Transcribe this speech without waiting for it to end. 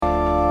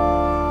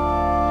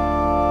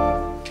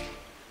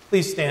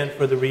Please stand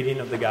for the reading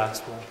of the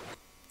Gospel.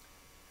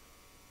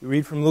 We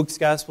read from Luke's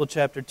Gospel,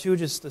 chapter 2,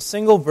 just a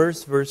single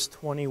verse, verse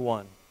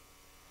 21.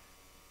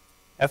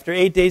 After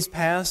 8 days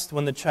passed,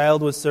 when the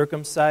child was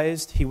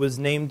circumcised, he was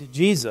named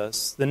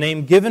Jesus, the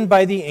name given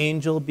by the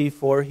angel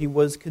before he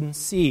was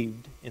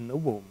conceived in the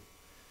womb.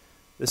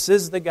 This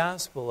is the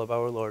gospel of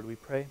our Lord, we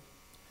pray.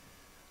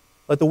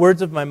 Let the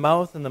words of my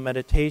mouth and the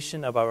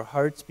meditation of our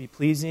hearts be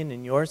pleasing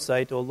in your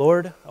sight, O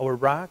Lord, our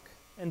rock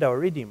and our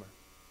Redeemer.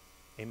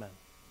 Amen.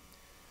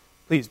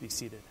 Please be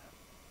seated.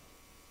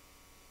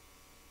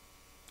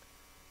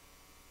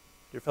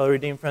 Dear fellow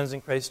redeemed friends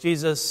in Christ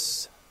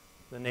Jesus,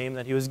 the name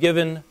that he was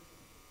given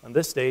on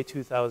this day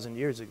 2,000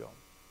 years ago.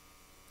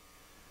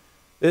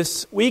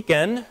 This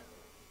weekend,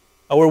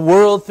 our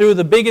world threw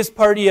the biggest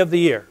party of the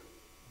year,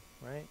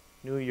 right?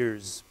 New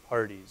Year's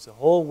parties, the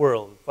whole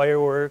world,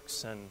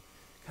 fireworks and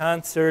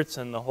concerts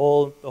and the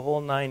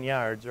whole 9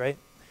 yards, right?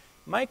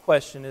 My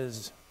question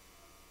is,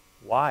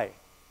 why?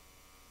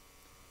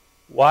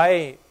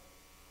 Why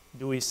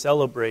do we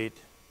celebrate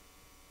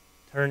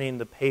turning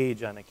the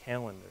page on a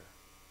calendar?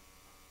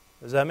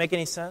 Does that make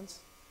any sense?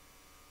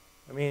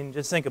 I mean,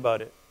 just think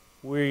about it.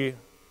 We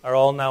are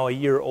all now a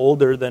year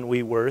older than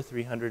we were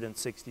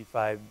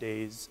 365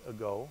 days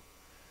ago.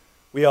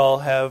 We all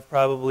have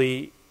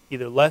probably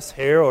either less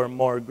hair or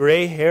more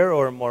gray hair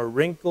or more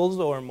wrinkles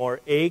or more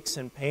aches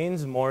and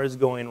pains. More is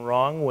going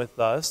wrong with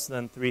us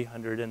than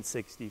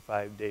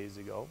 365 days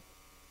ago.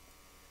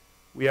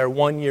 We are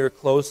 1 year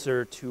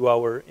closer to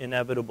our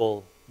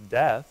inevitable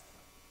death.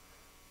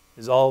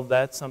 Is all of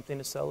that something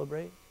to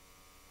celebrate?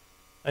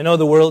 I know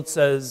the world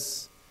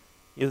says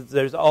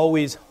there's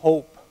always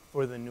hope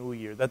for the new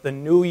year, that the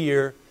new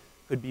year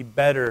could be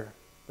better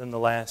than the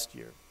last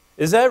year.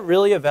 Is that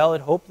really a valid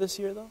hope this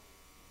year, though?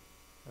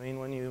 I mean,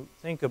 when you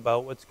think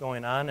about what's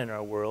going on in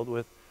our world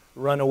with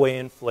runaway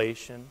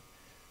inflation,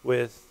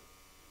 with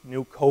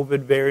new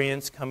COVID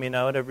variants coming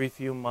out every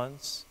few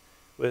months,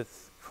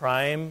 with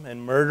crime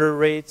and murder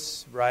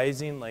rates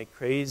rising like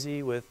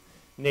crazy, with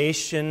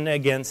nation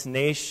against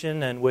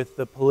nation, and with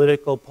the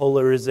political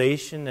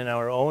polarization in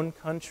our own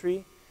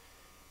country,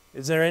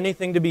 is there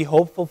anything to be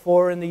hopeful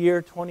for in the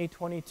year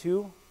 2022?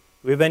 Do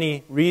we have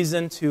any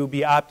reason to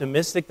be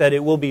optimistic that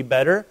it will be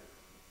better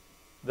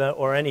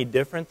or any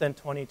different than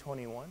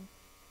 2021?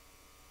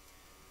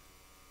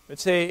 I'd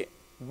say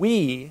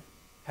we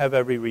have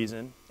every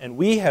reason and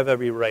we have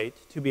every right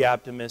to be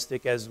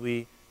optimistic as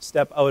we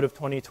step out of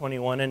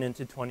 2021 and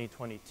into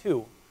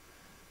 2022.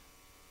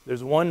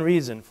 There's one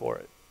reason for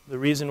it. The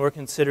reason we're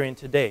considering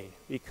today.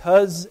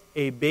 Because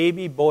a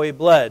baby boy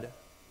bled,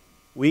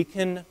 we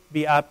can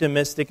be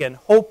optimistic and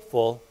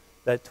hopeful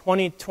that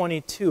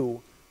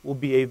 2022 will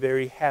be a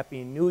very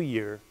happy new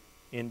year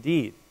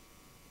indeed.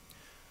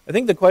 I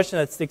think the question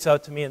that sticks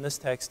out to me in this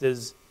text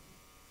is,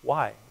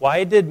 why?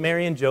 Why did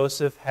Mary and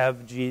Joseph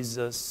have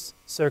Jesus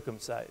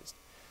circumcised?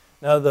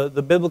 Now,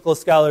 the biblical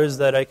scholars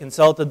that I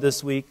consulted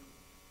this week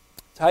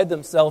tied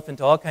themselves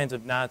into all kinds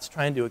of knots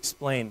trying to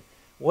explain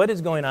what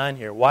is going on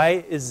here.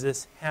 Why is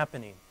this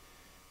happening?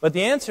 But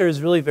the answer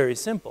is really very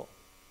simple.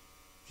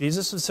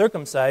 Jesus was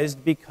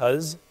circumcised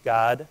because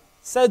God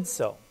said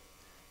so.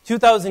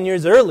 2,000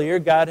 years earlier,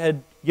 God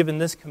had given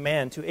this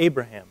command to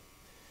Abraham.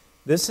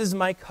 This is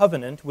my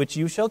covenant which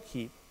you shall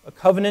keep, a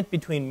covenant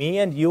between me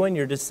and you and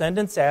your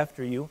descendants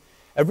after you.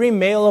 Every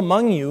male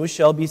among you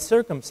shall be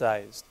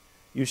circumcised.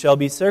 You shall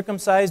be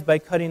circumcised by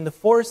cutting the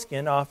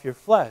foreskin off your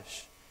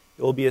flesh.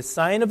 It will be a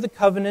sign of the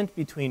covenant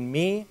between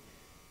me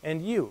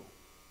and you.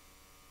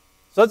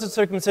 So that's what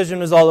circumcision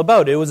was all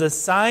about. It was a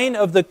sign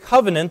of the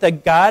covenant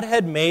that God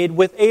had made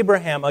with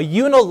Abraham, a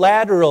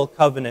unilateral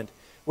covenant,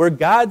 where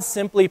God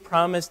simply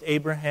promised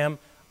Abraham,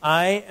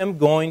 I am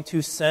going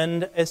to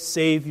send a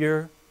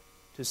Savior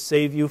to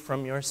save you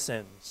from your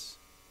sins.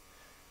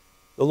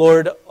 The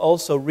Lord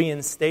also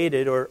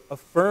reinstated or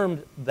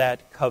affirmed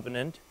that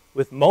covenant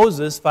with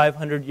Moses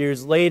 500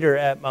 years later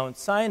at Mount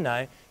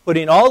Sinai,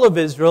 putting all of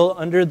Israel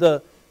under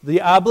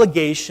the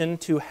obligation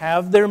to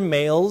have their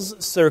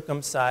males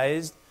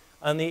circumcised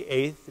on the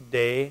 8th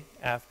day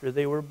after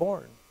they were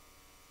born.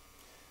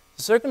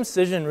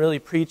 Circumcision really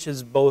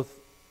preaches both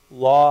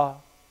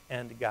law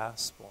and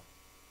gospel.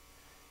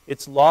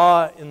 It's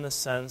law in the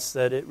sense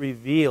that it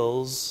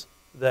reveals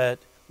that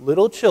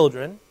little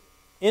children,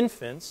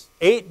 infants,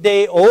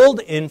 8-day-old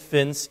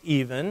infants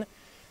even,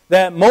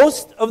 that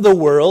most of the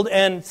world,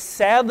 and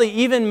sadly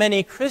even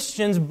many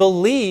Christians,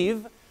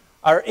 believe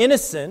are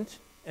innocent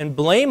and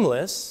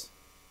blameless,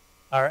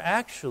 are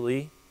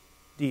actually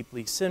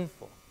deeply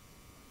sinful.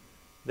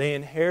 They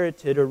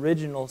inherited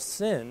original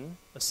sin,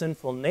 a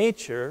sinful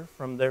nature,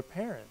 from their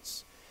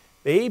parents.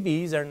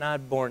 Babies are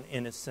not born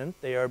innocent.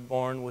 They are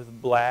born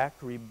with black,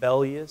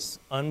 rebellious,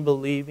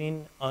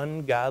 unbelieving,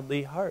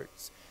 ungodly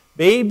hearts.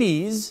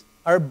 Babies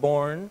are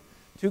born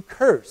to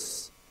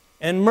curse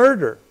and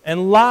murder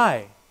and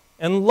lie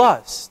and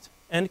lust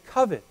and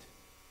covet.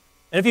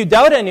 And if you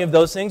doubt any of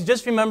those things,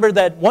 just remember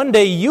that one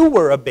day you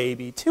were a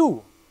baby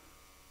too.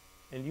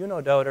 And you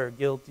no doubt are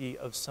guilty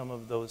of some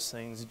of those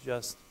things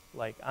just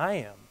like I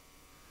am.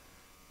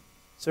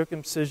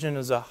 Circumcision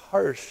is a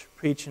harsh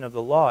preaching of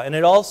the law. And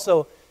it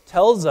also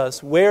tells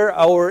us where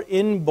our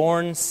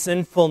inborn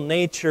sinful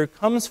nature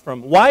comes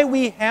from. Why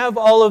we have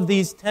all of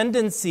these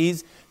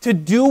tendencies to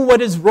do what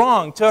is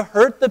wrong, to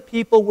hurt the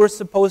people we're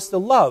supposed to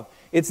love.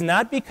 It's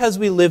not because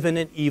we live in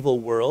an evil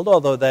world,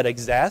 although that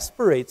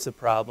exasperates the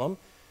problem.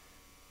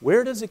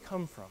 Where does it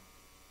come from?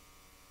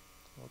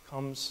 Well, it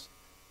comes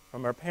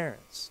from our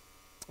parents.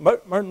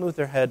 Martin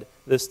Luther had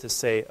this to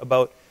say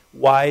about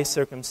why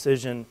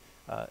circumcision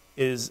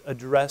is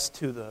addressed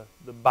to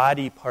the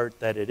body part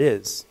that it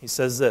is. He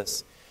says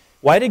this: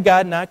 "Why did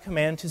God not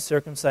command to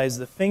circumcise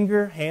the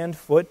finger, hand,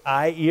 foot,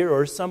 eye, ear,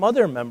 or some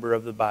other member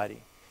of the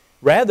body?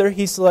 Rather,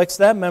 he selects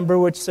that member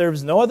which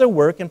serves no other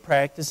work and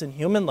practice in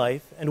human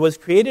life and was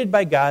created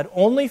by God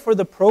only for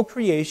the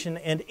procreation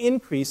and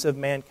increase of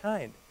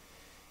mankind.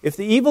 If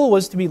the evil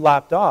was to be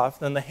lopped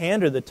off, then the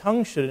hand or the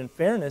tongue should in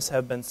fairness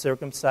have been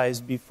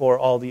circumcised before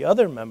all the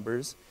other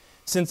members,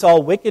 since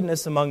all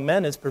wickedness among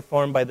men is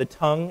performed by the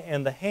tongue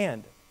and the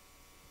hand.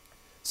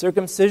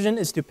 Circumcision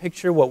is to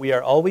picture what we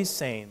are always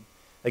saying,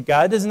 that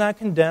God does not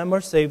condemn or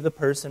save the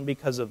person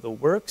because of the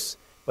works,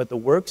 but the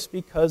works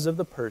because of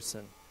the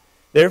person.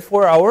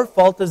 Therefore, our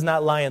fault does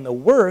not lie in the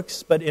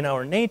works, but in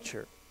our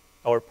nature.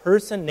 Our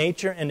person,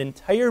 nature, and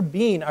entire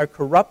being are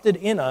corrupted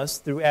in us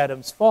through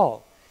Adam's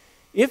fall.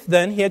 If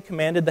then he had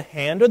commanded the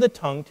hand or the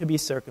tongue to be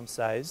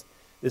circumcised,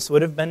 this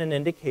would have been an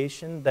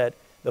indication that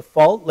the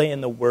fault lay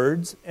in the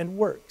words and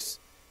works,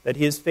 that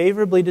he is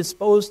favorably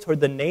disposed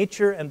toward the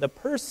nature and the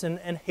person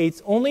and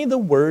hates only the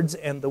words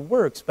and the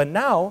works. But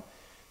now,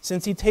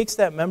 since he takes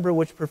that member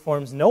which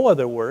performs no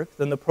other work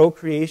than the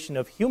procreation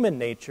of human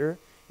nature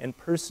and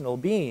personal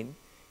being,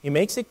 he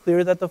makes it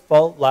clear that the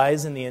fault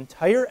lies in the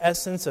entire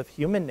essence of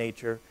human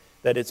nature,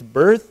 that its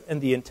birth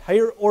and the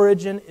entire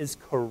origin is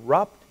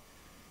corrupt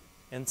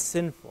and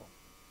sinful."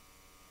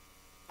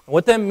 And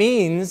what that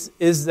means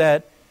is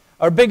that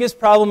our biggest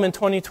problem in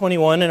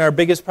 2021 and our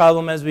biggest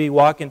problem as we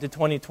walk into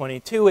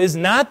 2022 is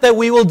not that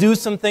we will do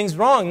some things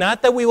wrong,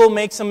 not that we will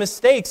make some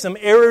mistakes, some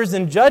errors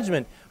in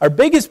judgment. Our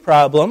biggest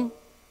problem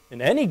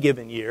in any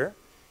given year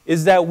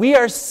is that we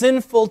are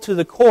sinful to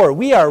the core.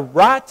 We are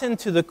rotten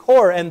to the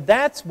core, and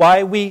that's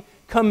why we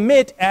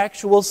commit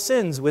actual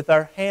sins with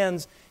our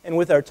hands and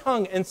with our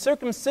tongue. And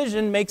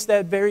circumcision makes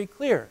that very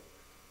clear.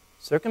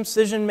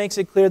 Circumcision makes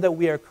it clear that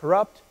we are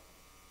corrupt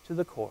to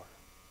the core.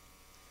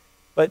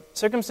 But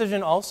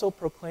circumcision also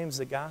proclaims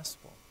the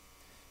gospel,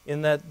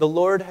 in that the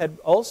Lord had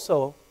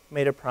also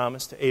made a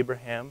promise to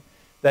Abraham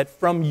that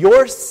from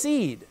your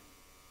seed,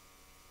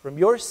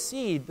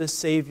 the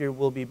Savior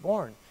will be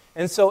born.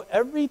 And so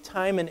every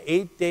time an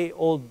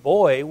 8-day-old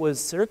boy was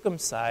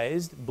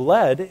circumcised,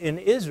 bled in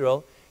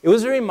Israel, it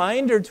was a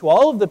reminder to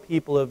all of the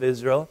people of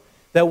Israel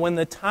that when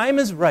the time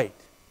is right,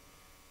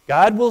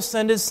 God will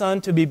send His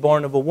Son to be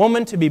born of a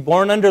woman, to be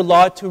born under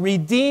law, to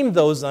redeem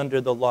those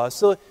under the law.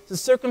 So the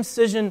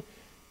circumcision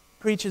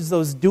preaches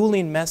those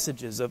dueling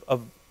messages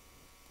of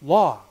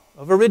law,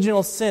 of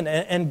original sin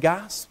and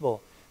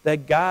gospel,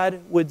 that God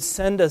would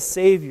send a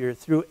Savior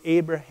through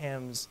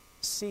Abraham's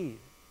seed.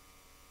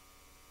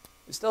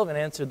 We still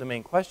haven't answered the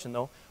main question,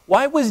 though.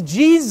 Why was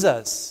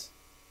Jesus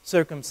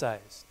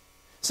circumcised?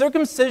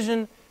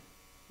 Circumcision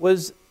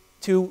was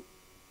to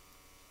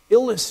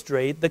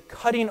illustrate the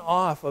cutting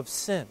off of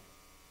sin.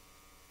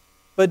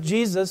 But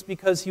Jesus,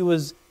 because He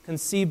was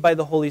conceived by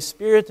the Holy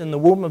Spirit in the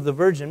womb of the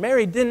Virgin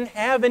Mary, didn't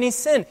have any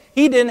sin.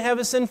 He didn't have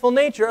a sinful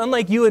nature.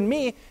 Unlike you and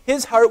me,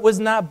 His heart was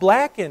not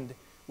blackened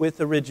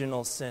with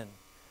original sin.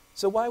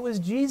 So why was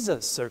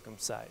Jesus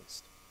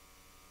circumcised?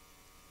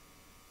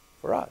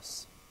 For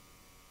us.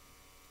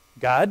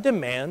 God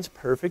demands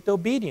perfect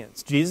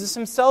obedience. Jesus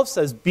Himself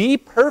says, "Be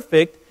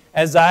perfect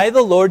as I,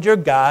 the Lord your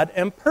God,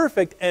 am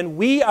perfect." And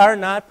we are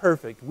not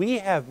perfect. We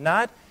have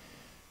not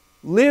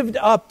lived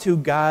up to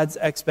God's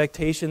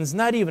expectations,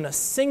 not even a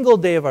single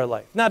day of our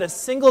life. Not a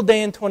single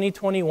day in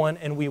 2021,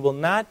 and we will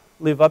not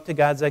live up to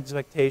God's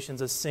expectations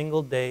a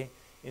single day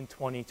in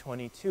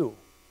 2022.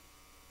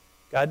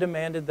 God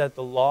demanded that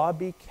the law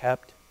be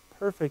kept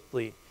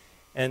perfectly,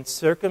 and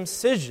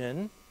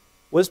circumcision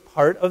was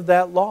part of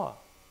that law.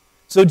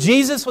 So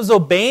Jesus was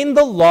obeying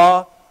the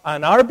law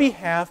on our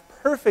behalf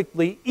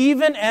perfectly,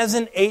 even as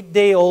an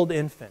 8-day-old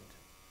infant.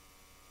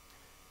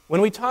 When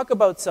we talk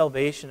about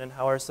salvation and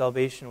how our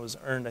salvation was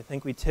earned, I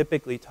think we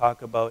typically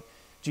talk about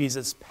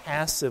Jesus'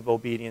 passive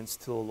obedience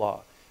to the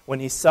law, when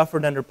He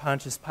suffered under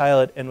Pontius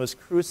Pilate and was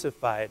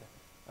crucified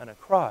on a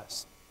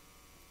cross.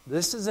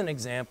 This is an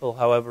example,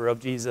 however, of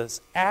Jesus'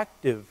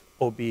 active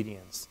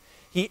obedience.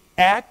 He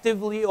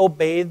actively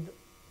obeyed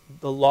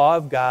the law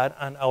of God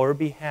on our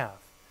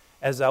behalf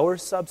as our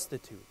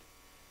substitute,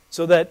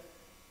 so that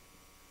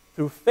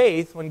through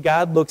faith, when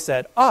God looks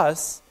at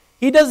us,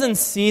 He doesn't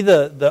see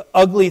the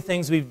ugly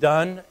things we've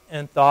done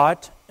and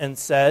thought and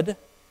said.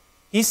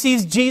 He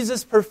sees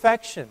Jesus'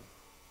 perfection.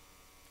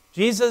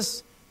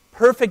 Jesus'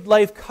 perfect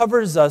life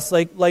covers us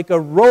like a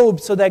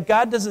robe, so that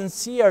God doesn't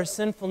see our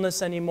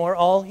sinfulness anymore.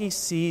 All He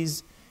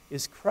sees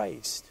is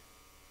Christ.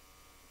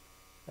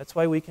 That's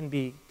why we can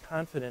be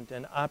confident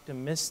and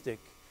optimistic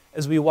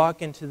as we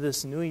walk into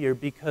this new year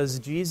because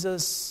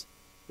Jesus,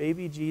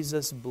 baby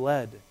Jesus,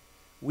 bled.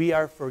 We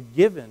are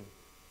forgiven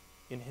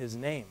in His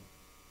name.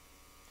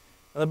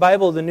 Now, the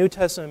Bible, the New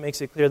Testament,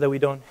 makes it clear that we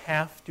don't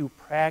have to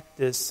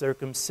practice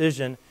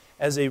circumcision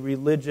as a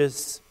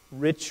religious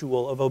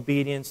ritual of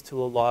obedience to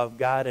the law of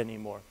God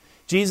anymore.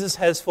 Jesus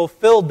has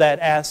fulfilled that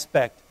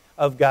aspect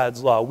of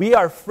God's law. We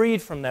are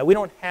freed from that. We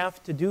don't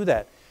have to do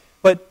that.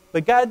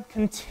 But God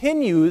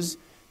continues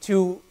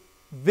to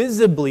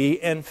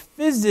visibly and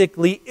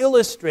physically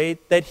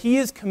illustrate that He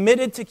is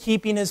committed to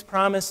keeping His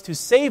promise to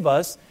save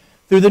us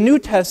through the New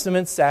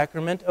Testament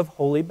sacrament of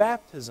holy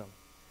baptism.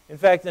 In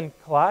fact, in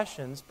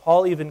Colossians,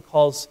 Paul even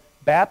calls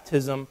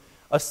baptism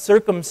a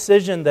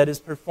circumcision that is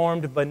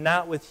performed but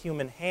not with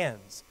human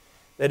hands.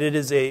 That it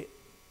is a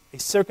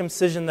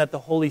circumcision that the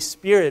Holy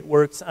Spirit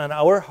works on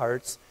our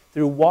hearts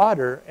through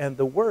water and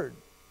the Word.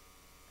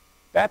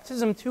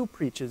 Baptism too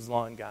preaches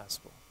law and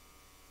gospel.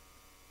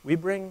 We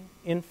bring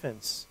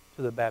infants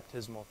to the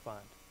baptismal font.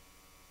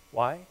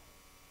 Why?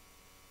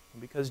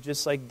 Because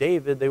just like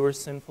David, they were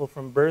sinful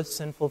from birth,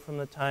 sinful from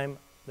the time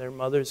their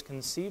mothers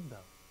conceived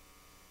them.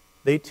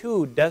 They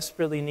too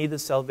desperately need the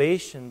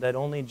salvation that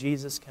only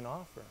Jesus can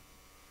offer.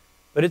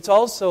 But it's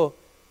also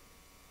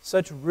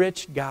such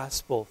rich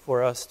gospel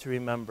for us to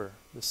remember,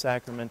 the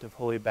sacrament of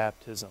holy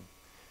baptism,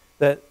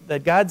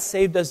 that God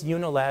saved us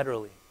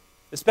unilaterally.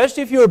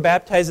 Especially if you were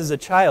baptized as a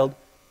child,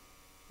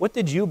 what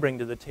did you bring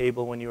to the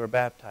table when you were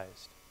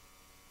baptized?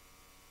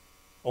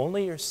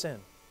 Only your sin.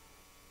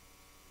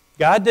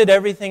 God did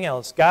everything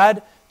else.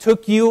 God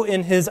took you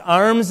in His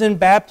arms in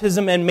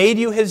baptism and made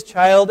you His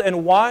child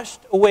and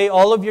washed away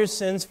all of your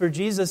sins for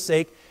Jesus'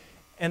 sake.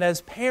 And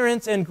as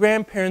parents and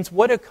grandparents,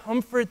 what a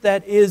comfort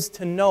that is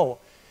to know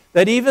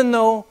that even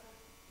though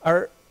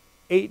our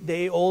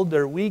 8-day-old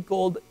or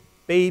week-old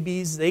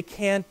babies, they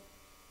can't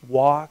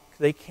walk,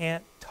 they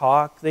can't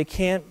talk, they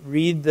can't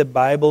read the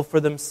Bible for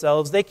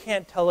themselves, they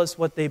can't tell us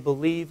what they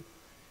believe,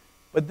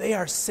 but they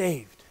are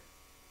saved.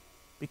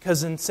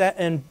 Because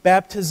in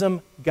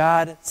baptism,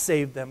 God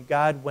saved them.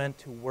 God went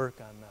to work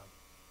on them.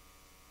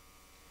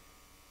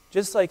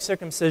 Just like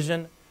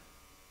circumcision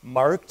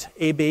marked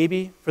a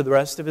baby for the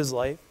rest of his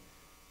life,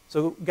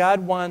 so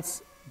God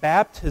wants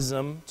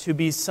baptism to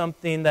be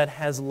something that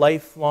has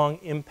lifelong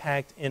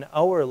impact in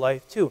our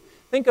life too.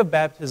 Think of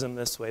baptism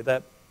this way,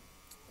 that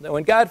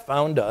when God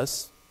found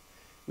us,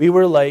 we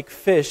were like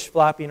fish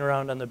flopping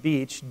around on the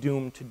beach,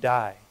 doomed to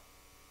die.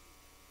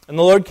 And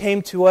the Lord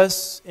came to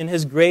us in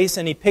His grace,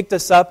 and He picked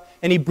us up,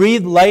 and He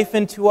breathed life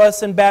into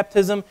us in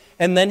baptism,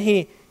 and then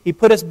He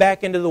put us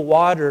back into the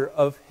water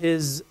of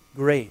His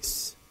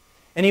grace.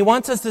 And He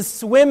wants us to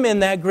swim in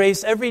that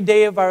grace every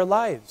day of our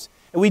lives.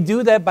 And we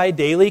do that by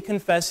daily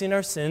confessing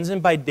our sins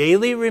and by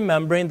daily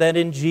remembering that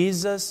in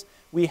Jesus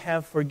we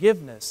have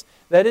forgiveness.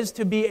 That is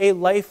to be a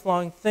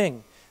lifelong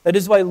thing. That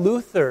is why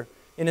Luther,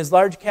 in his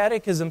large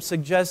catechism,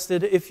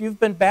 suggested if you've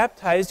been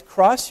baptized,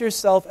 cross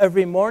yourself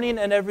every morning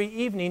and every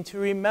evening to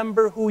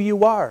remember who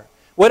you are.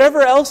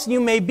 Whatever else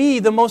you may be,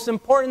 the most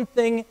important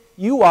thing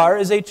you are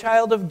is a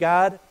child of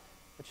God,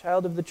 a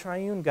child of the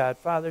triune God,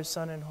 Father,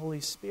 Son, and Holy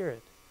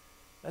Spirit.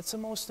 That's the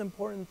most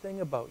important thing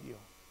about you.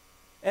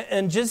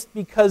 And just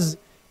because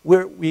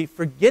we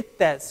forget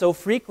that so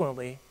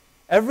frequently,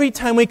 every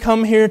time we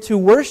come here to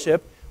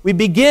worship, we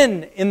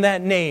begin in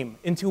that name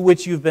into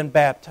which you've been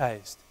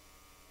baptized.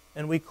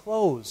 And we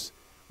close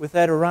with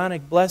that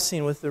Aaronic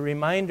blessing with the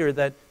reminder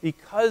that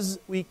because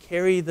we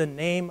carry the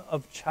name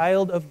of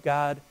child of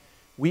God,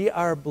 we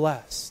are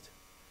blessed.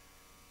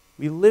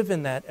 We live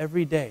in that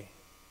every day.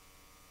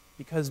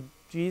 Because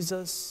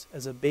Jesus,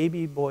 as a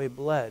baby boy,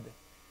 bled,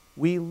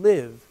 we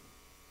live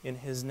in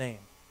His name.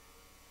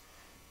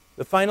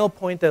 The final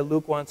point that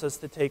Luke wants us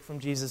to take from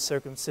Jesus'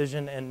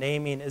 circumcision and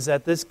naming is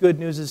that this good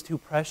news is too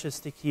precious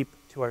to keep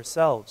to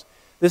ourselves.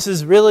 This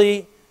is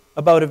really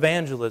about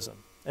evangelism.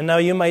 And now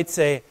you might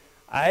say,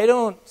 I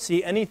don't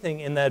see anything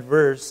in that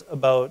verse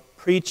about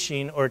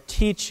preaching or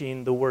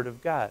teaching the Word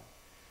of God.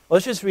 Well,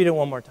 let's just read it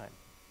one more time.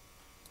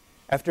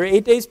 After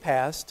 8 days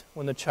passed,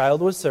 when the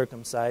child was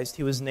circumcised,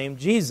 he was named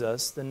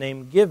Jesus, the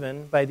name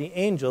given by the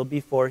angel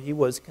before he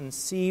was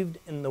conceived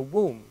in the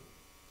womb.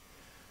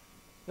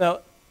 Now,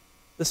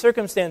 the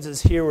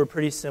circumstances here were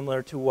pretty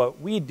similar to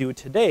what we do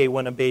today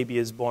when a baby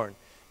is born.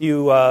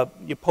 You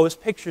post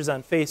pictures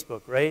on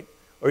Facebook, right?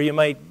 Or you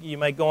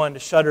might go on to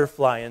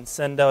Shutterfly and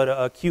send out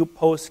a cute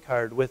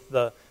postcard with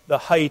the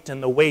height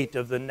and the weight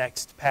of the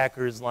next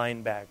Packers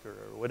linebacker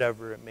or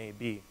whatever it may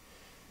be.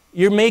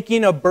 You're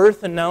making a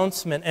birth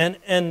announcement,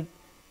 and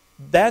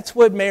that's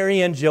what Mary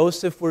and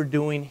Joseph were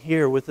doing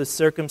here with the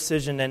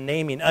circumcision and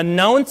naming,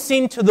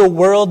 announcing to the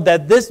world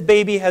that this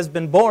baby has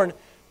been born,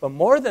 but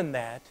more than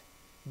that,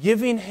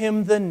 giving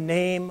him the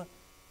name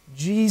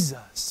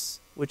Jesus,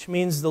 which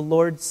means the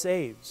Lord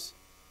saves.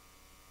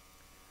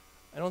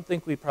 I don't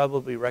think we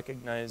probably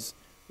recognize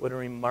what a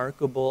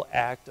remarkable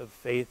act of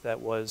faith that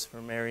was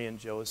for Mary and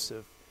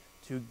Joseph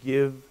to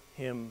give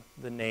him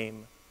the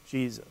name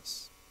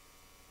Jesus.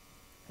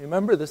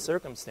 Remember the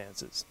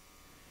circumstances.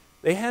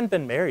 They hadn't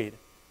been married.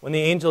 when the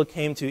angel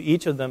came to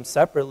each of them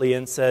separately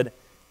and said,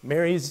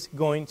 Mary's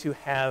going to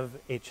have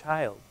a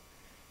child.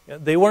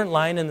 They weren't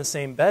lying in the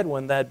same bed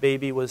when that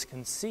baby was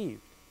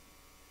conceived.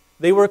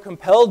 They were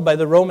compelled by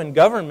the Roman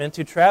government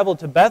to travel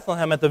to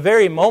Bethlehem at the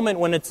very moment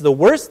when it's the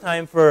worst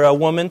time for a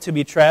woman to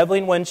be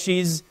traveling, when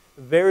she's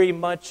very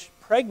much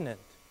pregnant.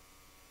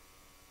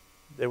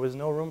 There was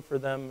no room for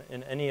them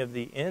in any of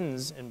the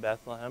inns in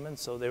Bethlehem, and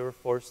so they were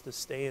forced to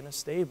stay in a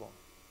stable.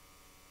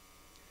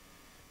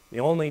 The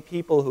only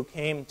people who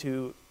came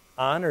to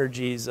honor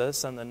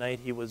Jesus on the night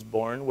he was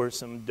born were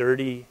some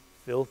dirty,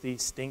 filthy,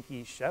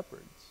 stinky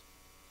shepherds.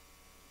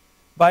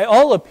 By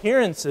all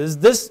appearances,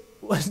 this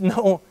was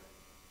no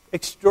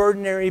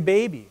extraordinary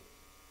baby.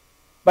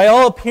 By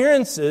all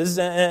appearances,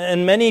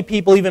 and many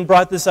people even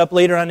brought this up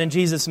later on in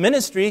Jesus'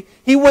 ministry,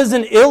 he was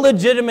an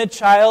illegitimate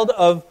child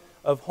of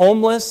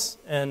homeless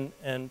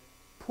and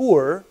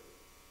poor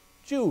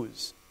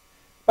Jews.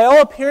 By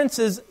all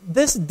appearances,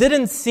 this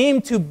didn't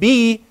seem to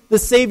be the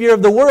Savior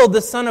of the world,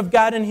 the Son of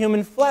God in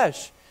human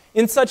flesh.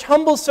 In such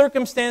humble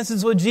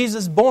circumstances was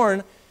Jesus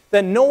born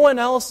that no one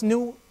else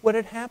knew what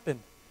had happened.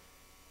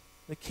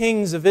 The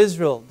kings of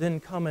Israel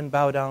didn't come and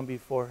bow down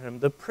before him.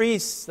 The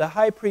priests, the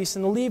high priests,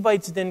 and the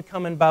Levites didn't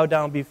come and bow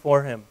down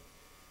before him.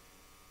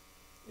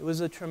 It was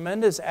a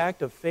tremendous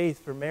act of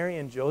faith for Mary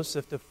and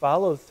Joseph to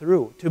follow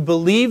through, to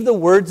believe the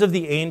words of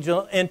the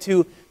angel, and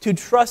to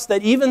trust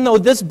that even though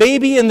this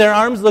baby in their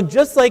arms looked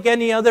just like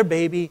any other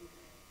baby,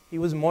 he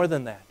was more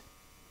than that.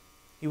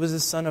 He was the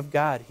Son of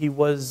God. He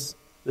was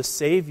the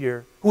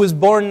Savior who was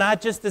born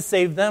not just to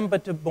save them,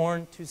 but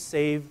born to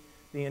save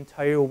the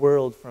entire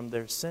world from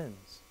their sins.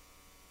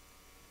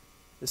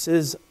 This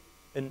is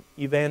an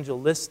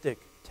evangelistic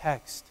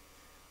text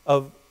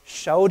of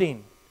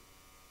shouting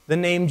the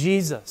name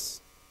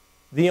Jesus,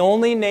 the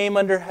only name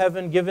under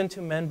heaven given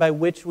to men by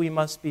which we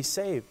must be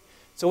saved.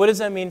 So what does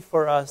that mean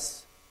for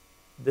us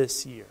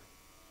this year?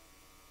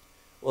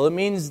 Well, it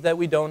means that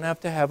we don't have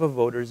to have a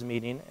voters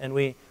meeting, and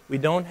we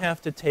don't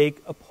have to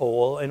take a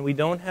poll, and we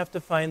don't have to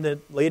find the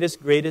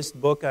latest, greatest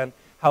book on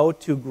how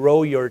to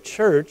grow your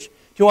church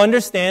to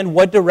understand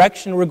what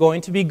direction we're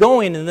going to be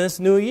going in this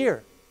new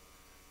year.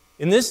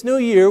 In this new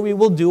year, we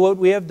will do what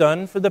we have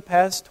done for the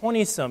past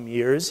 20-some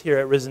years here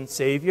at Risen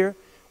Savior.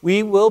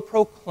 We will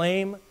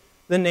proclaim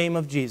the name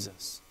of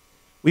Jesus.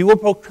 We will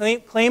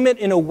proclaim it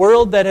in a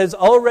world that has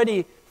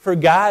already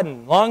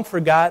long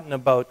forgotten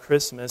about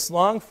Christmas,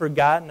 long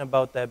forgotten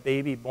about that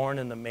baby born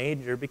in the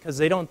manger, because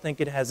they don't think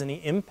it has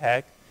any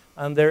impact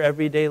on their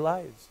everyday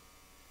lives.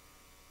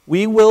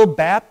 We will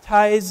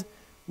baptize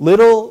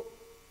little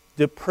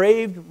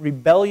depraved,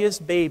 rebellious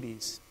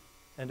babies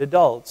and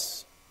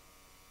adults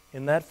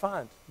in that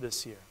font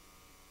this year.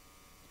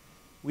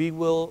 We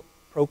will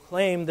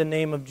proclaim the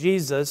name of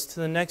Jesus to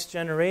the next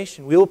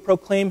generation. We will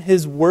proclaim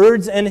his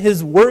words and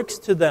his works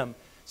to them,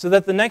 so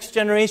that the next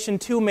generation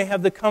too may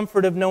have the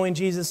comfort of knowing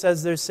Jesus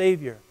as their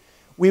Savior.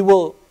 We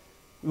will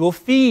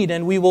feed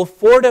and we will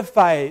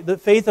fortify the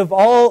faith of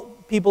all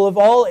people of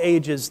all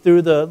ages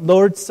through the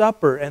Lord's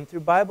Supper and through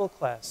Bible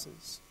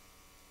classes.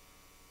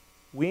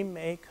 We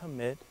may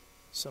commit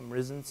some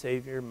Risen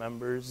Savior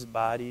members'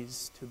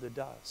 bodies to the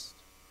dust.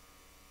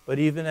 But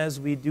even as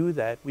we do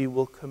that, we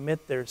will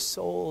commit their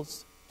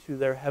souls to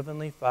their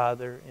Heavenly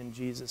Father in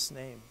Jesus'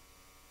 name.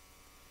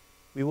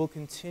 We will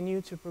continue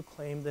to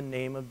proclaim the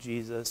name of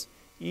Jesus,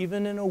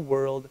 even in a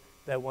world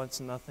that wants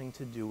nothing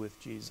to do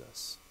with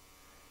Jesus.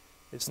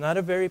 It's not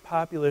a very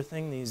popular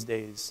thing these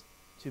days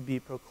to be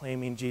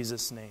proclaiming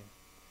Jesus' name,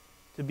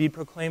 to be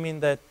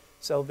proclaiming that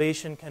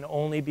salvation can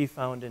only be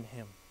found in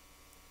him.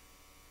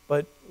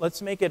 But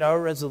let's make it our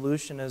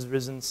resolution as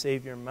Risen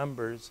Savior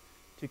members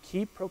to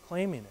keep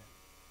proclaiming it.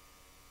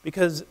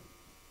 Because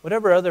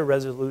whatever other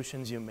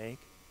resolutions you make,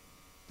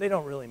 they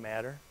don't really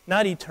matter.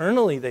 Not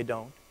eternally, they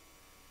don't.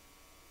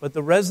 But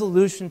the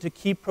resolution to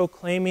keep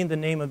proclaiming the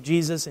name of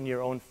Jesus in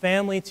your own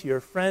family, to your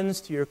friends,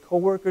 to your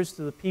coworkers,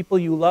 to the people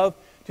you love,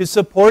 to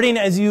supporting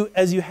as you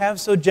have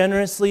so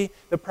generously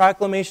the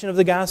proclamation of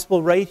the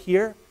gospel right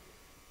here,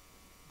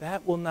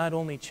 that will not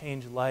only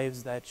change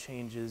lives, that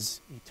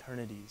changes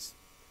eternities.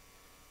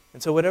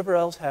 And so whatever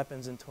else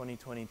happens in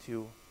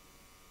 2022,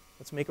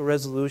 let's make a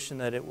resolution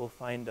that it will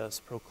find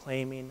us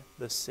proclaiming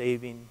the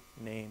saving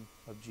name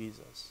of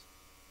Jesus.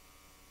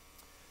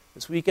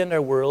 This weekend,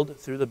 our world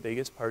threw the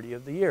biggest party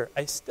of the year.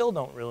 I still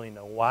don't really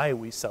know why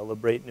we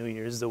celebrate New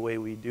Year's the way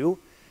we do,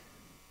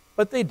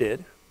 but they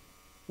did.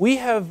 We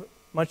have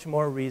much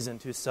more reason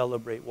to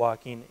celebrate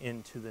walking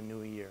into the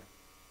new year,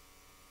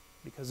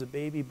 because a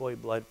baby boy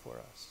bled for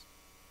us.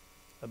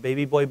 A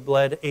baby boy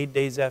bled 8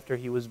 days after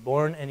he was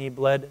born, and he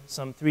bled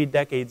some 3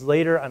 decades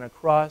later on a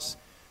cross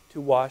to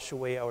wash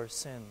away our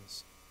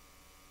sins.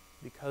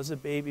 Because a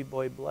baby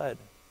boy bled,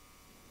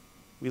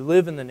 we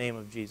live in the name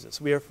of Jesus.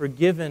 We are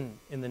forgiven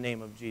in the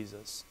name of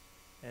Jesus.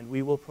 And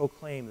we will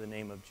proclaim the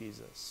name of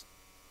Jesus.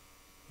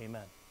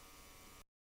 Amen.